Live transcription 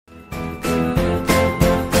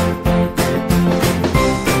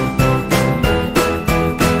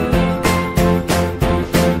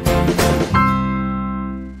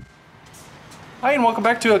and welcome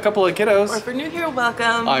back to A Couple of Kiddos. Or if you're new here,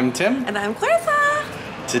 welcome. I'm Tim. And I'm Clarissa.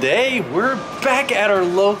 Today, we're back at our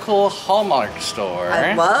local Hallmark store.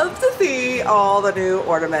 I love to see all the new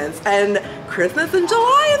ornaments. And Christmas in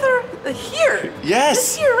July, they're here. Yes.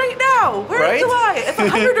 It's here right now. We're in July. It's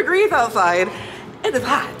 100 degrees outside. And it's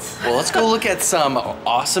hot. Well, let's go look at some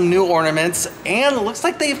awesome new ornaments. And it looks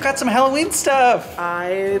like they've got some Halloween stuff.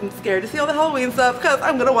 I'm scared to see all the Halloween stuff because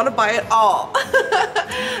I'm going to want to buy it all.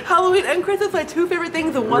 Halloween and Christmas, my two favorite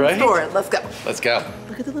things in one store. Let's go. Let's go.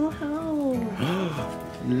 Look at the little house.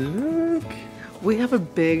 Look. We have a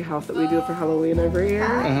big house that we do for Halloween every year.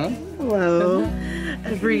 Hello.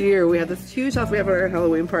 Every year we have this huge house we have at our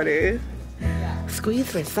Halloween party.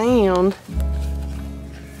 Squeeze for sound.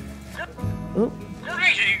 Oh.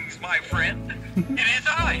 Greetings, my friend. It is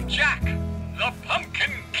I, Jack, the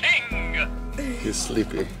Pumpkin King. He's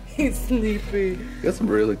sleepy. He's sleepy. Got some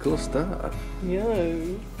really cool stuff.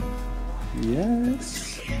 Yes.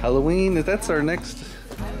 Yes. Halloween, that's our next...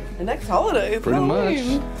 The next holiday. Pretty much.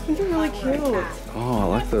 These are really cute. Oh, I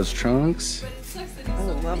like those trunks. I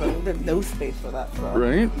love it. There's no space for that stuff.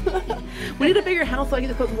 Right? We need a bigger house so I can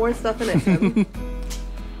just put more stuff in it, Tim.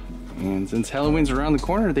 And since Halloween's around the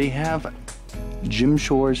corner, they have gym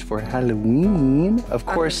shores for Halloween. Of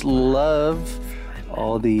course, love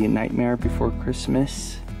all the Nightmare Before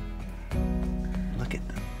Christmas. Look at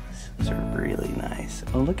those. Those are really nice.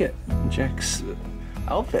 Oh, look at Jack's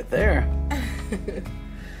outfit there.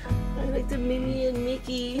 I like the Minnie and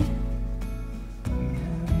Mickey.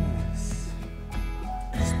 Yes.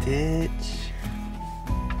 Stitch.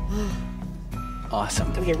 Awesome.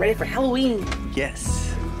 Gotta get ready for Halloween.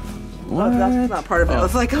 Yes. Oh, that's not part of it. I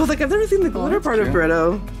was like, I've never seen the glitter part of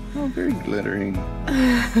Britto. Oh, very glittering.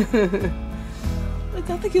 I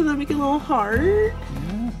thought they could make a little heart.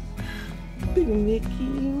 Yeah. Big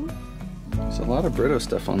Mickey. There's a lot of Britto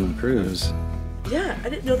stuff on the cruise. Yeah, I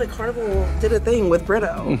didn't know that Carnival did a thing with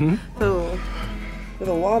Britto. So, there's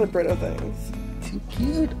a lot of Britto things. Too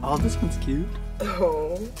cute. Oh, this one's cute.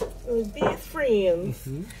 Oh, best friends. I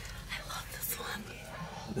love this one.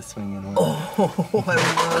 The swinging one. Oh, I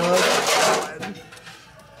love that one.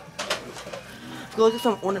 Go look at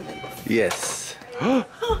some ornaments. Yes. Oh.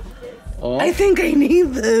 I think I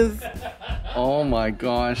need this. Oh my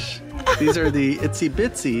gosh. These are the Itsy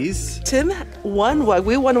Bitsies. Tim won one.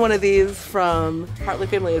 We won one of these from Hartley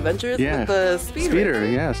Family Adventures with the speeder.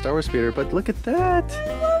 Yeah, Star Wars speeder. But look at that.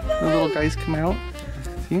 I love that. The little guys come out.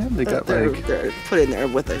 Yeah, they got they're put in there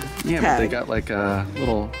with a yeah, tag. but they got like a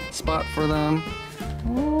little spot for them.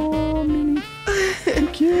 Oh, Minnie. So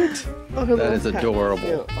cute. Oh, that is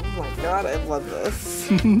adorable. Oh my god, I love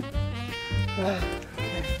this.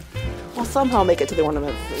 We'll somehow make it to the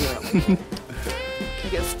ornaments. I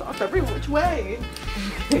get stopped every which way.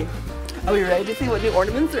 Okay. Are we ready to see what new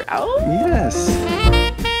ornaments are out? Yes.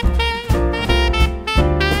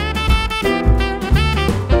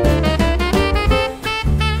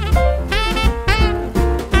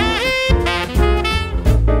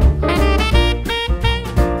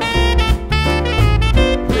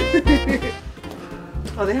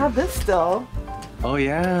 Oh, they have this still. Oh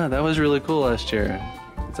yeah, that was really cool last year.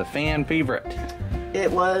 It's a fan favorite.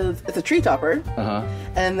 It's a tree topper.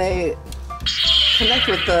 And they connect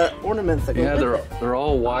with the ornaments that go with it. They're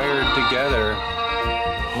all wired together.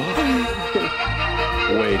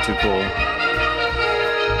 Way too cool.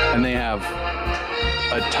 And they have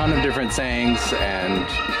a ton of different sayings, and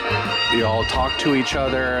you all talk to each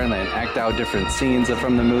other and then act out different scenes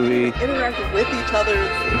from the movie. Interact with each other's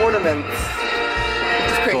ornaments. Which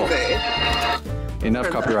is crazy. Cool. Enough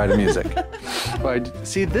copyrighted music. But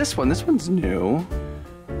see this one's new.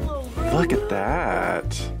 Look at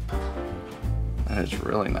that. That is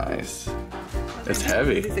really nice. It's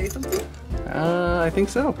heavy. Did he say something? I think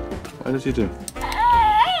so. What does he do?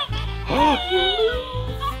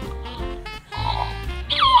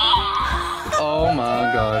 Oh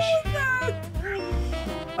my gosh.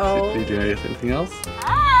 Oh. Did he do anything else?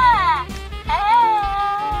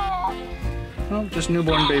 Oh, just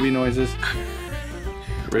newborn baby noises.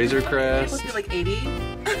 Razor Crest. Must be like 80.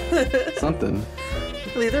 Something.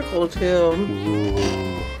 These are cool too.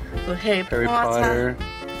 Ooh. So Harry Potter.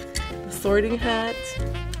 The sorting hat.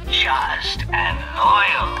 Just and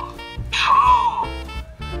loyal. True.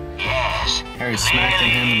 Yes. Harry smacking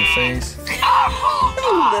him in the face.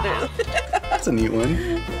 Literally. That's a neat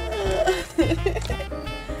one.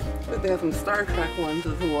 But they have some Star Trek ones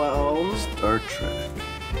as well. Star Trek.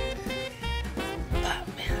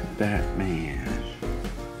 Batman.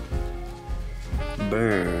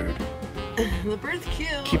 Bird. The bird's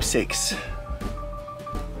cute. Keepsakes.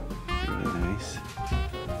 Really nice.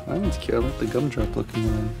 That one's cute. I like the gumdrop looking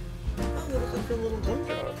one. Oh, they look so the little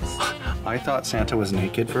gumdrops. I thought Santa was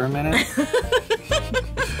naked for a minute.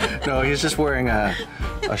 No, he's just wearing a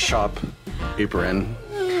shop apron.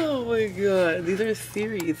 Oh my god, these are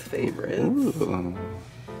series favorites. Ooh.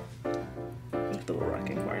 The little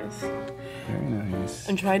rocking horse. Very nice.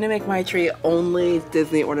 I'm trying to make my tree only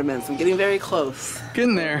Disney ornaments. I'm getting very close.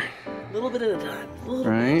 Getting there. A little bit at a time.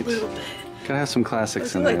 Right? Little bit. Gotta have some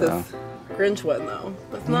classics in like there, though. this Grinch one, though.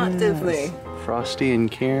 That's not Disney. Frosty and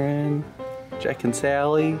Karen. Jack and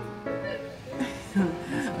Sally.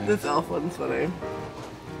 This elf one's funny.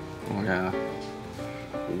 Oh, yeah.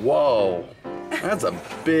 Whoa. That's a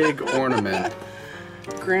big ornament.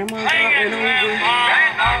 Grandma got run over.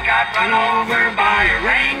 Grandma got run over by a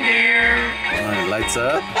reindeer. Oh, it lights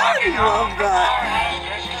up. I love that.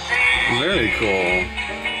 Very cool.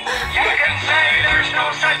 You can say there's no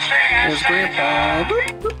such thing as There's Grandpa.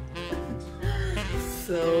 Boop, boop.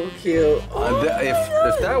 So cute. Oh,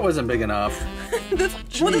 If that wasn't big enough, would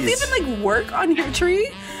this even like work on your tree?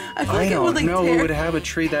 I feel I like it would don't like know. tear. We would have a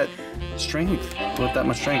tree that strength, with that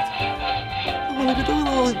much strength. Oh, look at the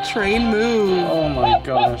little train move. Oh my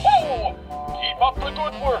gosh. Whoa! Keep up the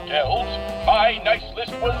good work, elves. My nice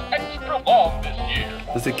list was extra long this year.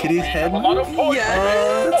 Does the kitty's head A lot of move? poetry.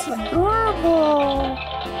 Yes. That's adorable.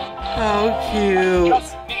 How cute.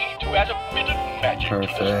 Just need to add a bit of magic to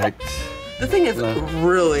this. Perfect. The thing is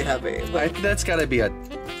really heavy. Like, That's got to be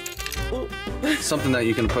something that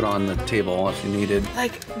you can put on the table if you needed.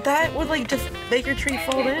 like that would like just make your tree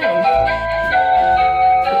fall down.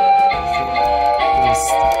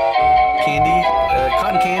 Candy,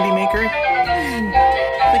 cotton candy maker.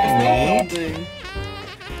 Like a Neat. thing.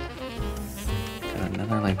 Got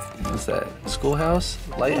another like, what's that? Schoolhouse?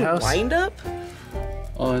 Lighthouse? Wind up?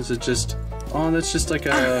 Oh, is it just? Oh, that's just like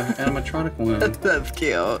a animatronic one. That's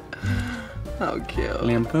cute. How cute.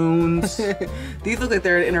 Lampoons. These look like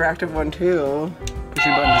they're an interactive one too. Push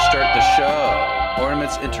your button to start the show.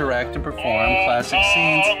 Ornaments interact and perform classic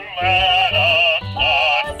scenes.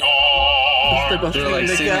 They're both They're like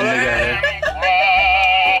singing singing together.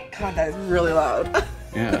 God, that is really loud.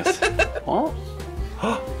 Yes. Oh.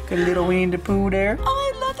 Got a little Winnie the Pooh there. Oh,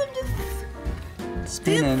 I love them just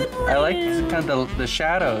Spinning. dancing I like around. kind of the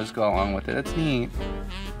shadows go along with it. That's neat.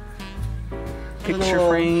 Picture Little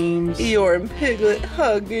frames. Eeyore and Piglet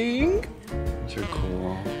hugging. These are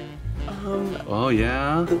cool. Oh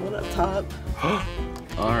yeah. The one up top.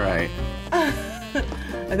 All right. I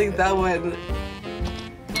think that one.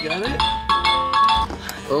 You got it?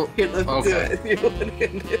 Oh. Here, let's do Okay. it. You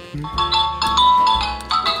one-handed.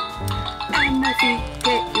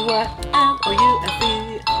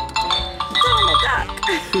 M-I-C-K-E-Y-M-O-U-S-E. Donald Duck.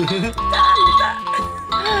 Donald Duck.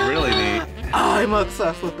 Really neat. Oh, I'm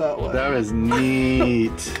obsessed with that one. That is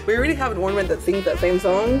neat. We already have an ornament that sings that same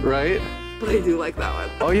song, Right? but I do like that one.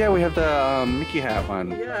 Oh yeah, we have the Mickey hat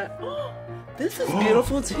one. Yeah. This is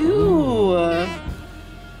beautiful too.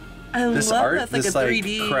 I This love art, that. It's this like a like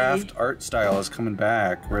 3D craft art style is coming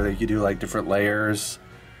back, where they could do like different layers,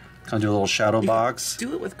 kind of do a little shadow box.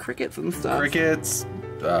 Do it with crickets and stuff. Crickets.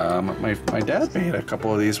 My dad made a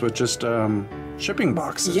couple of these with just shipping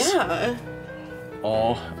boxes. Yeah.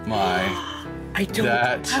 Oh my. I don't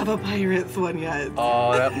That- have a pirates one yet.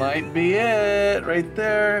 Oh, that might be it right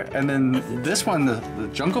there. And then this one, the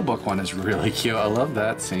Jungle Book one, is really cute. I love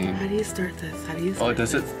that scene. How do you start this? How do you start Oh,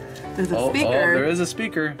 does it? There's a Oh, speaker. there is a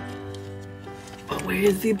speaker. But where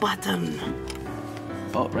is the button?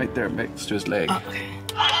 Oh, right there, next to his leg. Okay.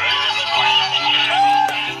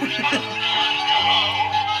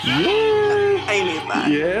 Yay! I need that.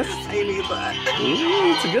 Yes. I need that.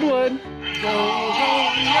 Ooh, it's a good one.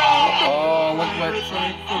 Oh, look what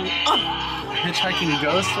Hitchhiking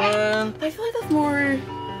Ghost one. I feel like that's more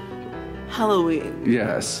Halloween.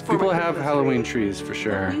 Yes, For people my have Christmas Halloween tree. trees for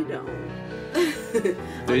sure. We don't.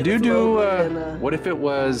 They do It's do. Mowgli and, What if it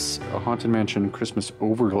was a Haunted Mansion Christmas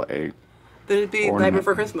overlay? Then it'd be Night Ornament.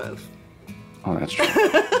 Before Christmas. Oh, that's true.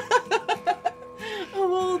 Oh,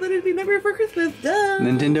 well, then it'd be Night Before Christmas. Duh.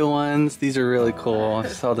 Nintendo ones. These are really cool. I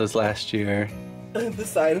saw those last year. The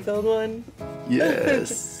Seinfeld one.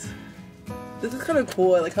 Yes. This is kind of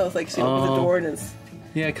cool. I like how it's like she opens the door and it's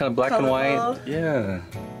Yeah, kind of black and white. Colorful. Yeah.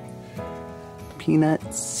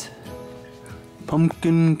 Peanuts.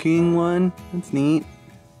 Pumpkin King one. That's neat.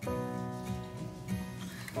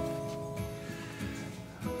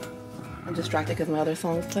 I'm distracted because my other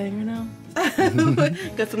song is playing right now.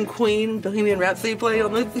 Got some Queen Bohemian Rhapsody playing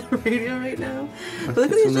on the radio right now. But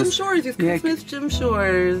look at these Jim Shores, these Yeah. Christmas Jim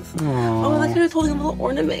Shores. Oh, I like how he's holding a little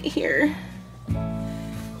ornament here.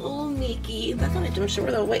 Oh, Mickey. That's not a Jim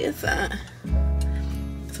Shore though. What is that?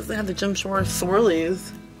 It says they have the Jim Shore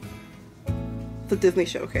swirlies. It's a Disney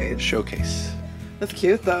showcase. Showcase. That's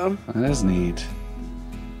cute though. That is neat.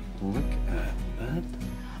 Look at that.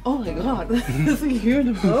 Oh my god, there's a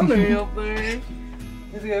huge boner up there.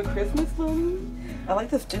 Is it a Christmas one? I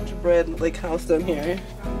like this gingerbread like house down here.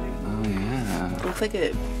 Oh yeah. Looks like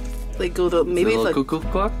it like goes up. Maybe it's a like cuckoo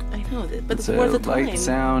clock. I know, but It's where's a the time? light,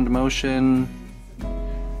 sound, motion.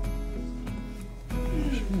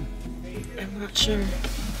 I'm not sure.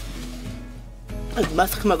 It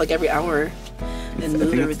must come up like every hour and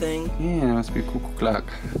move everything. Yeah, it must be a cuckoo clock.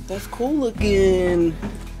 That's cool looking.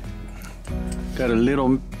 Got a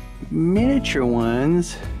little miniature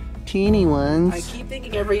ones, teeny ones. I keep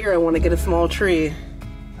thinking every year I want to get a small tree.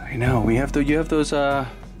 I know. You have those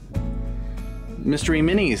mystery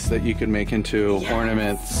minis that you could make into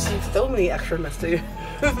ornaments. There's so many extra mystery.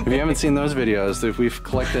 If you haven't seen those videos, we've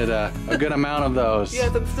collected a good amount of those.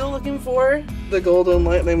 Yes, I'm still looking for the golden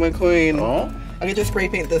lightning McQueen. Oh, I could just spray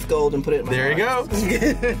paint this gold and put it in my there you house. go.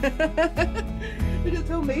 Look at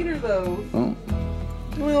Tomater though. Oh,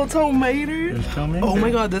 Little Tomater. Oh my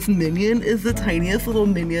god, this minion is the tiniest little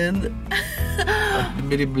minion.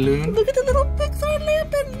 bitty balloon. Look at the little Pixar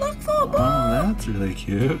lamp and Lux on. Oh, that's really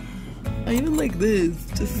cute. I even like this.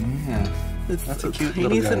 Just Yeah, this that's a cute tiny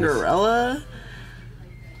little guy. Cinderella.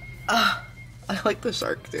 Ah, I like the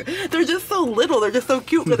shark too. They're just so little. They're just so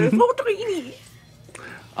cute, but they're so tiny.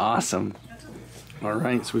 Awesome. All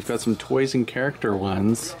right, so we've got some toys and character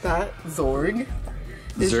ones. That Zorg.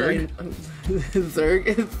 is Zerg? Zerg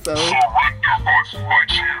is so.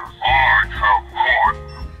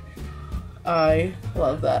 I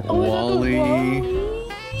love that. Oh, Wally.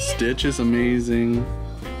 Wally. Stitch is amazing.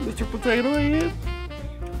 Mr. Potato Head.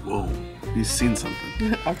 Whoa, he's seen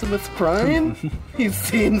something. Optimus Prime. He's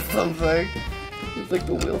seen something. He's like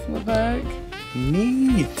the wheels in the back.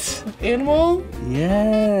 Neat. Animal.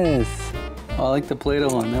 Yes. Oh, I like the Play-Doh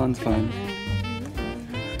one. That one's fun.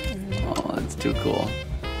 Oh, that's too cool.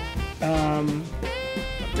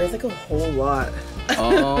 There's like a whole lot.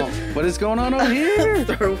 Oh, what is going on over here?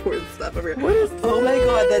 Star Wars stuff over here. What is Oh my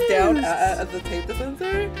god, the down this? at the tape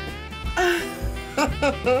dispenser.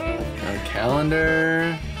 A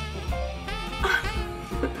calendar.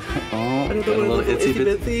 Oh, got a little itsy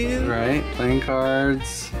bitsy. Right, playing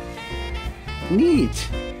cards. Neat.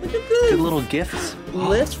 Look at this. Good little gifts.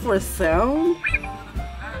 List for sound.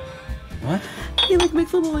 What? He like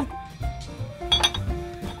makes little like.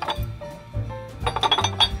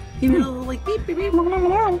 He made a little like beep beep beep.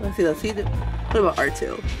 Let's see. Let's see. What about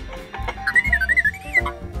R2?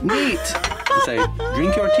 Neat. Say,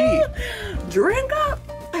 drink your tea. Drink up.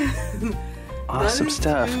 Awesome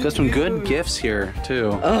stuff. Got some good gifts here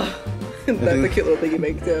too. Oh, that's a cute little thing you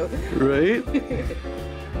make too. Right?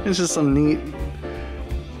 It's just some neat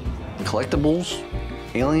collectibles.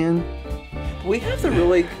 Alien. We have some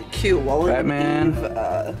really cute Wall and Batman.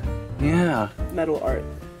 Eve, Yeah. metal art.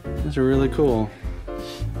 Those are really cool.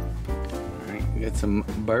 Alright, we got some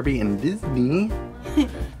Barbie and Disney.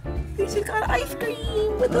 She's got ice cream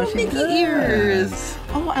with Oh, little she Mickey does. ears.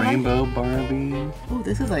 Oh, I Rainbow like. Barbie. Oh,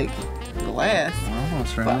 this is like glass.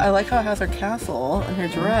 Almost But right. I like how it has her castle and her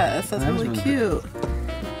dress. That's That is really really cute.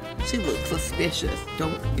 She looks suspicious.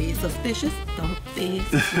 Don't be suspicious. Don't be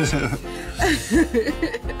suspicious.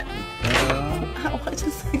 I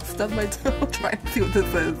just like stubbed my toe trying to see what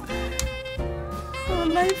this is. Oh,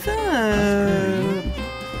 nice up.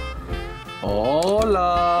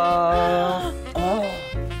 Hola. Oh.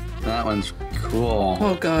 That one's cool.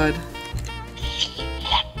 Oh God.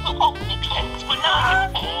 Will all make sense when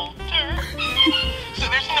I'm older. So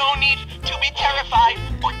there's no need to be terrified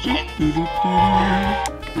or tense.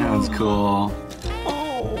 That one's cool.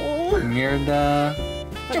 Oh. Mierda.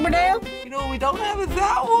 Chippendale? You know what we don't have is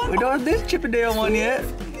that one. We don't have this Chippendale one yet.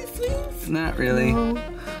 Sweet. Not really. No.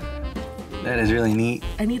 That is really neat.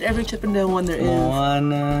 I need every Chippendale one there is.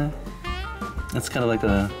 Moana. That's kind of like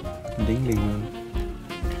a ding one.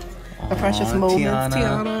 A precious Aw, moment,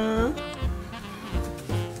 Tiana.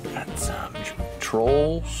 Tiana. Got some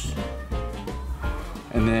trolls.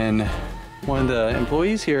 And then one of the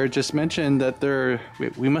employees here just mentioned that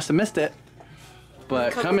we must have missed it,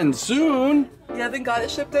 but coming soon. You haven't got it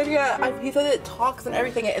shipped in yet? He said it talks and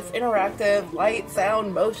everything. It's interactive, light,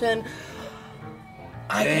 sound, motion.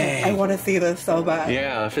 I want to see this so bad.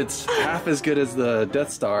 Yeah, if it's half as good as the Death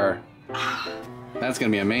Star, that's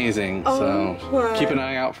gonna be amazing. So my keep an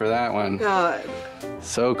eye out for that one. God.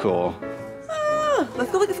 So cool.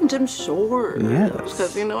 Let's go look at some Jim Shores. Yes.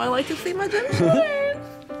 Because you know I like to see my Jim Shores.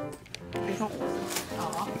 You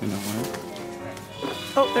know what?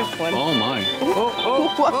 Oh, there's one. Oh my.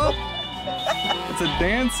 Whoa. It's a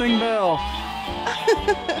dancing bell.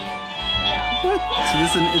 What? So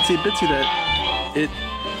this is an itsy bitsy that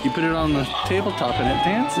You put it on the tabletop and it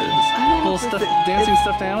dances. Little dancing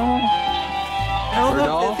stuffed animal. I don't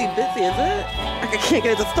know if it's Itsy Bitsy, is it? I can't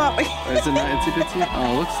get it to stop. Is it not Itsy Bitsy?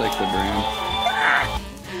 Oh, it looks like the brand.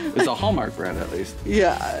 It's a Hallmark brand at least.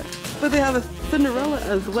 Yeah. But they have a Cinderella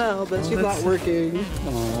as well, but she's not working.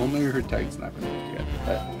 Oh, maybe her tag's not going to work yet.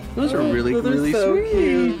 But those are really, those really are so sweet.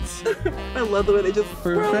 Cute. I love the way they just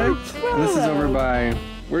Perfect. And this is over by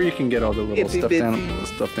where you can get all the little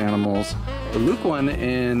stuffed animals. The Luke one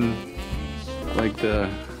in like the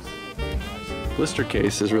blister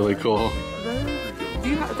case is really cool.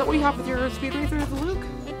 Is that what you have with your Speed Racer as a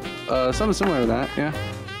Luke? Something similar to that, yeah.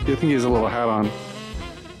 I think he has a little hat on.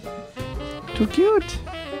 Too cute.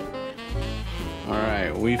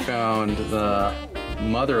 Alright, we found the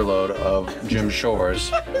mother load of Jim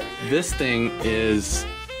Shores. This thing is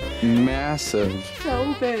massive.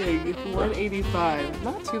 So big. 185.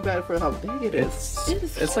 Not too bad for how big it is.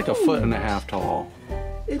 It's like a foot and a half tall.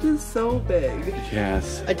 It is so big.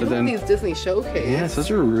 Yes. I do love these Disney showcase. Yes,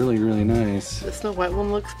 those are really, really nice. The Snow White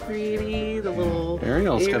one looks pretty. The little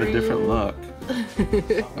Ariel's got a different look.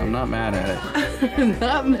 I'm not mad at it.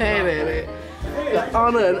 Not mad at it. Got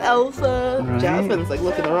Anna and Elsa. Right. Jasmine's like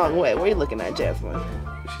looking the wrong way. What are you looking at, Jasmine?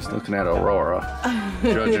 She's looking at Aurora,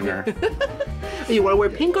 judging her. You want to wear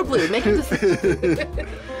pink or blue? Make a decision.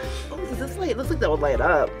 Oh, is this light? It looks like that would light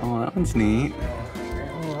up. Oh, that one's neat.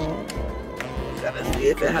 Gotta see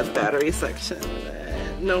if it has battery section.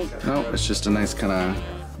 Nope. Nope, it's just a nice kind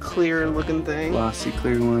of clear looking thing. glossy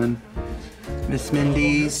clear one. Miss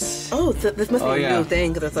Mindy's. Oh, so this must be a new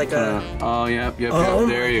thing because it's like a. Oh, yep. Oh,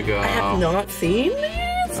 There you go. I have not seen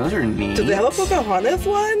these. Those are neat. Do they have a Pocahontas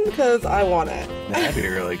one? Because I want it. That'd be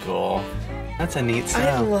really cool. That's a neat I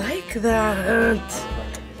sound. like that.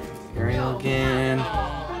 Ariel again.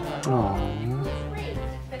 Oh.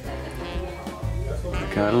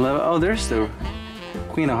 Gotta love it. Oh, there's the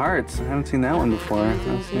Queen of Hearts. I haven't seen that one before.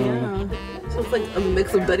 Yeah. So it's like a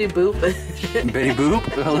mix of Betty Boop and Betty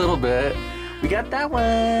Boop, a little bit. We got that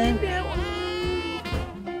one.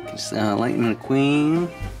 Just Lightning the Queen.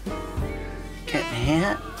 Cat and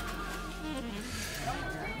Hat.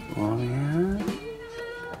 Oh yeah.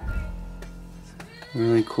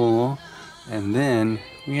 Really cool. And then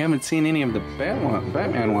we haven't seen any of the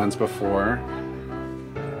Batman ones before.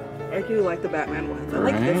 I do like the Batman ones. I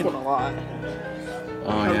like this one a lot. Oh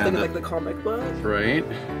I'm yeah. thinking like the comic book. Right.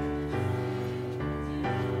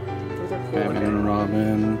 Those are cool. Batman and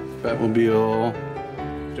Robin, Batmobile.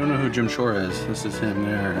 Don't know who Jim Shore is. This is him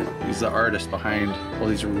there. He's the artist behind all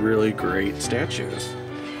these really great statues.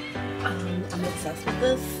 I'm obsessed with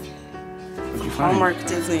this. What'd you find? Hallmark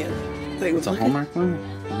Disney thing. It's a Hallmark one?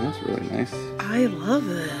 Oh, that's really nice. I love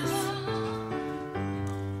this.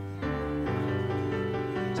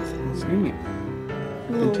 It's neat.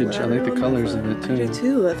 Vintage. I like the colors of it too. I do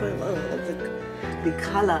too. That's what I love. I love the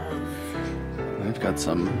colors. I've got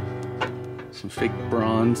some fake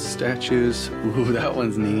bronze statues. Ooh, that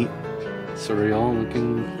one's neat. Surreal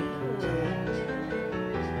looking.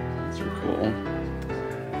 That's really cool.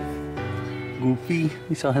 Goofy.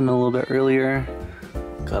 We saw him a little bit earlier.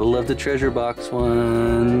 Gotta love the treasure box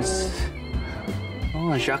ones.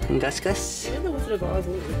 Oh, Jacques and Gus Gus. And the Wizard of Oz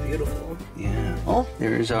one is beautiful. Yeah. Oh,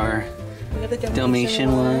 there's our We got the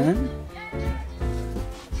Dalmatian one.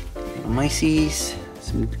 Micey's.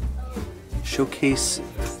 Some showcase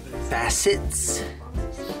facets.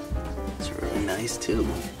 It's really nice too.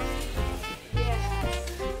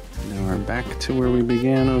 Then we're back to where we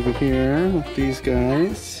began over here with these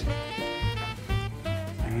guys.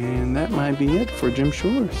 And that might be it for Jim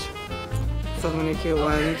Shores. So many cute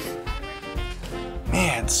ones.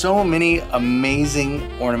 Man, so many amazing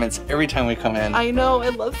ornaments every time we come in. I know, I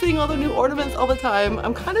love seeing all the new ornaments all the time.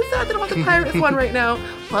 I'm kind of sad that I don't have the Pirates one right now,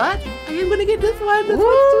 but I am gonna get this one. This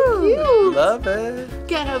one's so cute. Love it.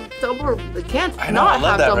 Can't have Dumbo. Can't I know, not I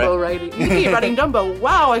love have that, Dumbo riding. You can keep riding Dumbo.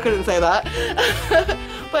 Wow, I couldn't say that.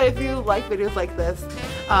 But if you like videos like this,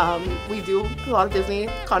 we do a lot of Disney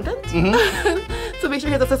content. So make sure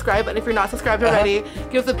you hit the subscribe button if you're not subscribed already.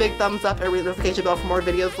 Give us a big thumbs up and ring the notification bell for more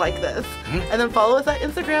videos like this. And then follow us at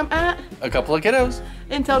Instagram at A Couple of Kiddos.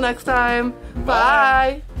 Until next time,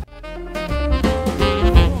 bye.